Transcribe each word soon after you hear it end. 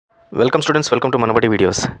Welcome students, welcome to Manabadi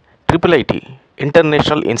videos. IIIT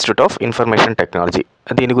international institute of information technology,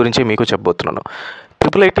 దీని గురించి మీకు చెప్పబోతున్నాను.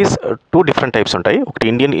 IIITస్ టూ డిఫరెంట్ టైప్స్ ఉంటాయి. ఒకటి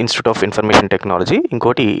Indian institute of information technology,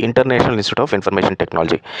 ఇంకోటి international institute of information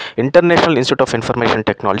technology. International institute of information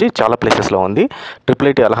technology చాలా ప్లేసెస్లో ఉంది.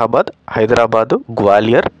 IIIT అలహాబాద్, హైదరాబాద్,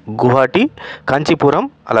 గ్వాలియర్, గువాహటి, కాంచీపురం,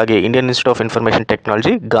 అలాగే Indian institute of information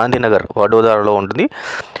technology Gandhinagar, వడోదరాలో ఉంటుంది.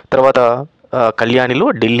 తర్వాత కళ్యాణిలో,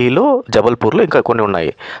 ఢిల్లీలో, జబల్పూర్లో ఇంకా కొన్ని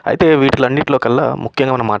ఉన్నాయి. అయితే వీటిలన్నింటిలో కల్లా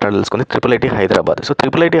ముఖ్యంగా మనం మాట్లాడాల్సుకుంది IIIT హైదరాబాద్. సో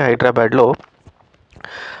IIIT హైదరాబాద్లో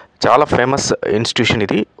చాలా ఫేమస్ ఇన్స్టిట్యూషన్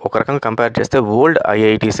ఇది. ఒక రకంగా కంపేర్ చేస్తే ఓల్డ్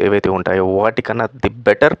ఐఐటీస్ ఏవైతే ఉంటాయో వాటికన్నా ది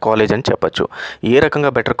బెటర్ కాలేజ్ అని చెప్పచ్చు. ఏ రకంగా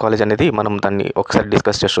బెటర్ కాలేజ్ అనేది మనం దాన్ని ఒకసారి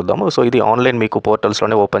డిస్కస్ చేసి చూద్దాము. సో ఇది ఆన్లైన్ మీకు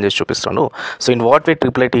పోర్టల్స్లోనే ఓపెన్ చేసి చూపిస్తాను. So in what way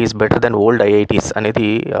IIIT is better then old IITs అనేది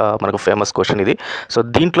మనకు ఫేమస్ క్వశ్చన్ ఇది. సో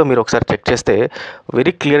దీంట్లో మీరు ఒకసారి చెక్ చేస్తే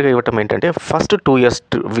వెరీ క్లియర్గా ఇవ్వటం ఏంటంటే ఫస్ట్ 2 years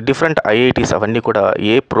డిఫరెంట్ ఐఐటీస్ అవన్నీ కూడా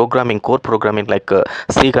ఏ programming, core programming like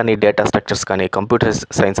C కానీ, డేటా స్ట్రక్చర్స్ కానీ, కంప్యూటర్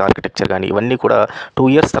సైన్స్ ఆర్కిటెక్చర్ కానీ ఇవన్నీ కూడా 2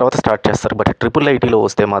 years తర్వాత స్టార్ట్ చేస్తారు. బట్ IIITలో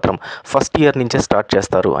వస్తే మాత్రం ఫస్ట్ ఇయర్ నుంచే స్టార్ట్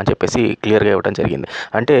చేస్తారు అని చెప్పేసి క్లియర్గా ఇవ్వడం జరిగింది.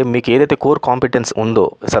 అంటే మీకు ఏదైతే కోర్ కాంపిటెన్స్ ఉందో,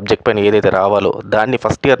 సబ్జెక్ట్ పైన ఏదైతే రావాలో దాన్ని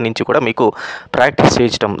ఫస్ట్ ఇయర్ నుంచి కూడా మీకు ప్రాక్టీస్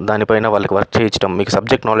చేయించడం, దానిపైన వాళ్ళకి వర్క్ చేయించడం, మీకు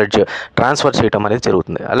సబ్జెక్ట్ నాలెడ్జ్ ట్రాన్స్ఫర్ చేయడం అనేది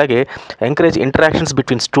జరుగుతుంది. అలాగే encourage interactions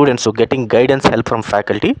between students, getting guidance, help from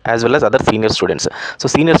faculty as well as other senior students. So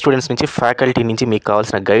senior students నుంచి, ఫ్యాకల్టీ నుంచి మీకు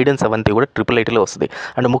కావాల్సిన గైడెన్స్ అవంతా కూడా IIITలో వస్తుంది.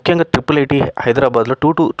 అండ్ ముఖ్యంగా IIIT హైదరాబాద్లో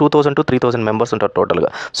 2000 to 3000 మెంబర్స్ ఉంటారు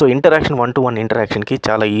టోటల్గా. సో ఇంటరాక్షన్ 1-to-1 ఇంటరాక్షన్కి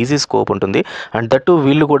చాలా ఈజీ స్కోప్ ఉంటుంది. అండ్ దట్టు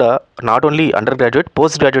వీళ్ళు కూడా not only under graduate,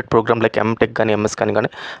 post graduate programme like MTech కానీ, ఎంఎస్ కానీ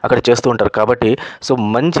అక్కడ చేస్తూ ఉంటారు. కాబట్టి సో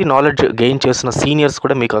మంచి నాలెడ్జ్ గెయిన్ చేస్తున్న సీనియర్స్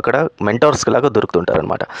కూడా మీకు అక్కడ మెంటర్స్ లాగా దొరుకుతుంటారు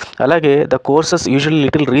అనమాట. అలాగే the courses usually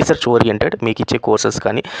little research oriented మీకు ఇచ్చే కోర్సెస్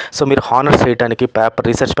కానీ, సో మీరు హానర్స్ చేయడానికి,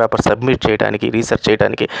 రీసెర్చ్ పేపర్ సబ్మిట్ చేయడానికి, రీసెర్చ్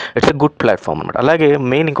చేయడానికి ఇట్స్ ఎ గుడ్ ప్లాట్ఫామ్ అనమాట. అలాగే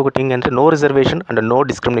మెయిన్ ఇంకొకటి ఏంటంటే no reservation and no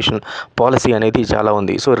discrimination policy అనేది చాలా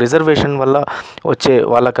ఉంది. సో రిజర్వేషన్ వల్ల వచ్చే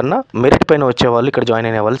వాళ్ళకన్నా మెరిట్ పైన వచ్చే వాళ్ళు ఇక్కడ జాయిన్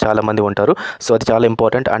అయిన వాళ్ళు చాలామంది ఉంటారు. సో అది చాలా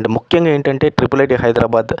ఇంపార్టెంట్. అండ్ ముఖ్యంగా ఏంటంటే IIIT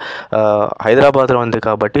హైదరాబాద్లో ఉంది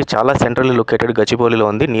కాబట్టి చాలా సెంట్రల్లీ లొకేటెడ్, గచ్చిబౌలిలో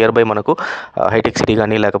ఉంది. నియర్ బై మనకు హైటెక్ సిటీ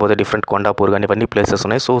కానీ, లేకపోతే డిఫరెంట్ కొండాపూర్ కానీ ఇవన్నీ ప్లేసెస్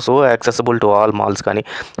ఉన్నాయి. So accessible to all malls కానీ,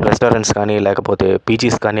 రెస్టారెంట్స్ కానీ, లేకపోతే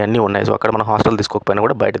పీజీస్ కానీ అన్నీ ఉన్నాయి. సో అక్కడ మనం హాస్టల్ తీసుకోకపోయినా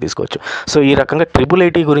కూడా బయట తీసుకోవచ్చు. సో ఈ రకంగా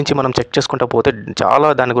IIIT గురించి మనం చెక్ చేసుకుంటూ పోతే చాలా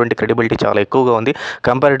దాని గురించి క్రెడిబిలిటీ చాలా ఎక్కువగా ఉంది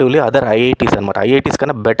కంపారిటివ్లీ అదర్ ఐఐటీస్ అనమాట. ఐఐటీస్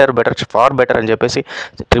కన్నా ఫార్ బెటర్ అని చెప్పేసి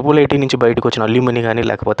IIIT నుంచి బయటకు వచ్చిన అల్యూమిని కానీ,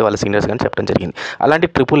 లేకపోతే వాళ్ళ సీనియర్స్ కానీ చెప్పడం జరిగింది. అలాంటి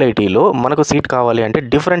IIITలో మనకు సీట్ కావాలి అంటే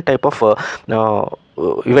డిఫరెంట్ టైప్ ఆఫ్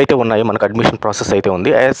ఇవైతే ఉన్నాయి. మనకు అడ్మిషన్ ప్రాసెస్ అయితే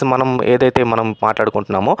ఉంది. యాజ్ ఏదైతే మనం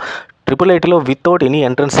మాట్లాడుకుంటున్నామో IIITలో వితౌట్ ఎనీ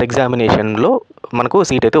ఎంట్రన్స్ ఎగ్జామినేషన్లో మనకు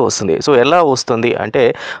సీట్ అయితే వస్తుంది. సో ఎలా వస్తుంది అంటే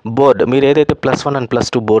బోర్డ్, మీరు ఏదైతే +1 and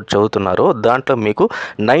 +2 బోర్డ్ చదువుతున్నారో దాంట్లో మీకు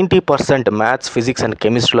 90% మ్యాథ్స్, ఫిజిక్స్ అండ్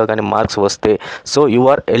కెమిస్ట్రీలో కానీ మార్క్స్ వస్తే so you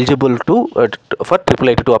are eligible for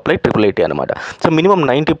IIIT to apply IIIT అనమాట. సో మినిమం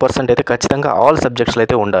 90% అయితే ఖచ్చితంగా ఆల్ సబ్జెక్ట్స్లో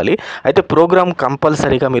అయితే ఉండాలి. అయితే ప్రోగ్రామ్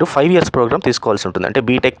కంపల్సరీగా మీరు 5 years ప్రోగ్రామ్ తీసుకోవాల్సి ఉంటుంది. అంటే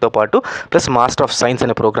బీటెక్తో పాటు ప్లస్ మాస్టర్ ఆఫ్ సైన్స్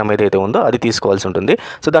అనే ప్రోగ్రామ్ ఏదైతే ఉందో అది తీసుకోవాల్సి ఉంటుంది.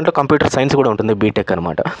 సో దాంట్లో కంప్యూటర్ సైన్స్ కూడా ఉంటుంది, బీటెక్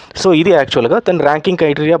అనమాట. సో ఇది యాక్చువల్గా దాని ర్యాంకింగ్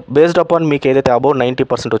క్రైటీరియా బేస్డ్ అపాన్ మీకు ఏదైతే అబౌవ్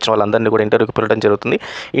 90% వచ్చిన వాళ్ళందరినీ కూడా ఇంటర్వ్యూకి పిలవడం జరుగుతుంది.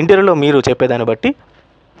 ఇంటర్వ్యూలో మీరు చెప్పేదాన్ని బట్టి,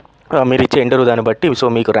 మీరు ఇచ్చే ఇంటర్వ్యూ దాన్ని బట్టి సో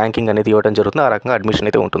మీకు ర్యాంకింగ్ అనేది ఇవ్వడం జరుగుతుంది. ఆ రకంగా అడ్మిషన్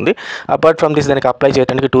అయితే ఉంటుంది. అపార్ట్ ఫ్రమ్ దిస్ దానికి అప్లై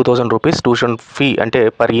చేయడానికి 2000 రూపీస్ ట్యూషన్ ఫీ, అంటే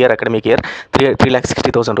per year academic year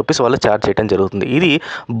 3,60,000 rupees వాళ్ళు ఛార్జ్ చేయడం జరుగుతుంది. ఇది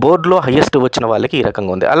బోర్డులో హైయెస్ట్ వచ్చిన వాళ్ళకి ఈ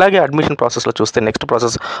రకంగా ఉంది. అలాగే అడ్మిషన్ ప్రాసెస్లో చూస్తే నెక్స్ట్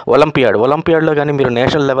ప్రాసెస్ ఒలింపియాడ్లో కానీ మీరు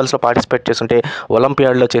నేషనల్ లెవెల్స్లో పార్టిసిపేట్ చేస్తుంటే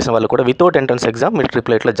ఒలింపియాడ్లో చేసిన వాళ్ళు కూడా వితౌట్ ఎంట్రన్స్ ఎగ్జామ్ మీరు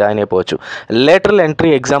IIITలో జాయిన్ అయిపోవచ్చు. లేటరల్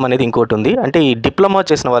ఎంట్రీ ఎగ్జామ్ అనేది ఇంకోటి ఉంది. అంటే ఈ డిప్లొమా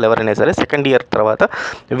చేసిన వాళ్ళు ఎవరైనా సరే సెకండ్ ఇయర్ తర్వాత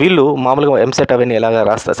వీళ్ళు మామూలుగా ఎంసెట్ అవన్నీ ఎలాగ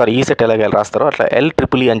రాస్తారు, ఈసెట్ ఎలాగ రాస్తారో అట్లా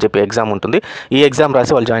LEEE అని చెప్పి ఎగ్జామ్ ఉంటుంది. ఈ ఎగ్జామ్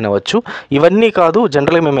రాసి వాళ్ళు జాయిన్ అవ్వచ్చు. ఇవన్నీ కాదు,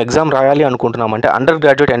 జనరల్గా మేము ఎగ్జామ్ రాయాలి అనుకుంటున్నామంటే అండర్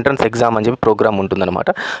గ్రాడ్యుయేట్ ఎంట్రన్స్ ఎగ్జామ్ అని చెప్పి ప్రోగ్రామ్ ఉంటుందన్నమాట,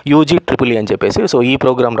 UG IIIE అని చెప్పేసి. సో ఈ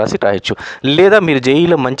ప్రోగ్రామ్ రాసి రాయొచ్చు. లేదా మీరు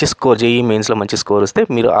జేఈలో మంచి స్కోర్, జేఈ మెయిన్స్లో మంచి స్కోర్ వస్తే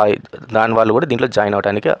మీరు దాని వాళ్ళు కూడా దీంట్లో జాయిన్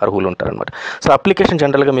అవ్వడానికి అర్హులు ఉంటారనమాట. సో అప్లికేషన్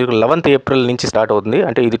జనరల్గా మీకు 11th April నుంచి స్టార్ట్ అవుతుంది.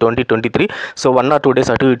 అంటే ఇది 2023. సో 1 or 2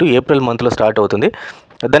 days అటు ఇటు ఏప్రిల్ మంత్లో స్టార్ట్ అవుతుంది.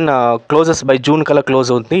 దెన్ క్లోజెస్ బై జూన్ కల్లా క్లోజ్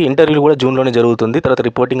అవుతుంది. ఇంటర్వ్యూలు కూడా జూన్లోనే జరుగుతుంది. తర్వాత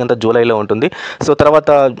రిపోర్టింగ్ అంతా జూలైలో ఉంటుంది. సో తర్వాత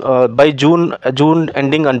by June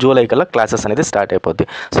ending and July కల్లా క్లాసెస్ అనేది స్టార్ట్ అయిపోద్ది.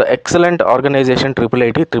 So excellent organisation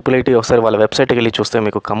IIIT. ఒకసారి వాళ్ళ వెబ్సైట్కి వెళ్ళి చూస్తే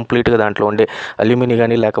మీకు కంప్లీట్గా దాంట్లో ఉండే అల్యూమిని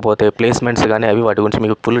కానీ, లేకపోతే ప్లేస్మెంట్స్ కానీ అవి వాటి గురించి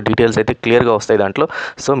మీకు ఫుల్ డీటెయిల్స్ అయితే క్లియర్గా వస్తాయి దాంట్లో.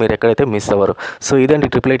 సో మీరు ఎక్కడైతే మిస్ అవ్వరు. సో ఇదండి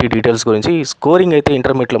IIIT డీటెయిల్స్ గురించి. స్కోరింగ్ అయితే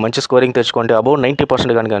ఇంటర్మీడియట్లో మంచి స్కోరింగ్ తెచ్చుకోండి. అబౌవ్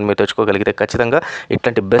 90% కానీ మీరు తెచ్చుకోగలిగితే ఖచ్చితంగా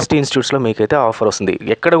ఇట్లాంటి బెస్ట్ ఇన్స్టిట్యూట్స్లో మీకైతే ఆఫర్ వస్తుంది.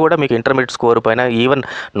 ఎక్కడ కూడా మీకు ఇంటర్మీడియట్ స్కోర్ పైన even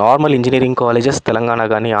normal engineering colleges Telangana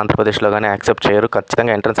కానీ, ఆంధ్రప్రదేశ్లో కానీ యాక్సెప్ట్ చేయరు.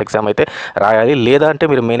 ఖచ్చితంగా ఎంట్రన్స్ ఎగ్జామ్ అయితే రాయాలి. లేదా అంటే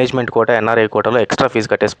మీరు మేనేజ్మెంట్ కోటా, ఎన్ఆర్ఐ కోటాలో ఎక్స్ట్రా ఫీజు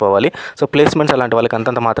కట్టేసుకోవాలి. సో ప్లేస్మెంట్స్ అలాంటి వాళ్ళకి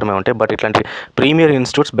అంతంత మాత్రమే ఉంటాయి. బట్ ఇట్లాంటి premier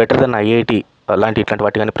institutes better then IIT ఇట్లాంటి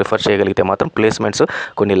వాటి కానీ ప్రిఫర్ చేయగలిగితే మాత్రం ప్లేస్మెంట్స్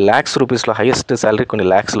కొన్ని ల్యాక్స్ రూపీస్లో, హైయెస్ట్ శాలరీ కొన్ని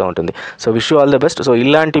ల్యాక్స్లో ఉంటుంది. So wish you all the best. So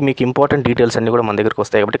ఇలాంటి మీకు ఇంపార్టెంట్ డీటెయిల్స్ అన్ని కూడా మన దగ్గరికి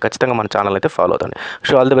వస్తాయి కాబట్టి ఖచ్చితంగా మన ఛానల్ అయితే ఫాలో అవుతుంది.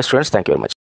 Wish you all the best students. Thank you very much.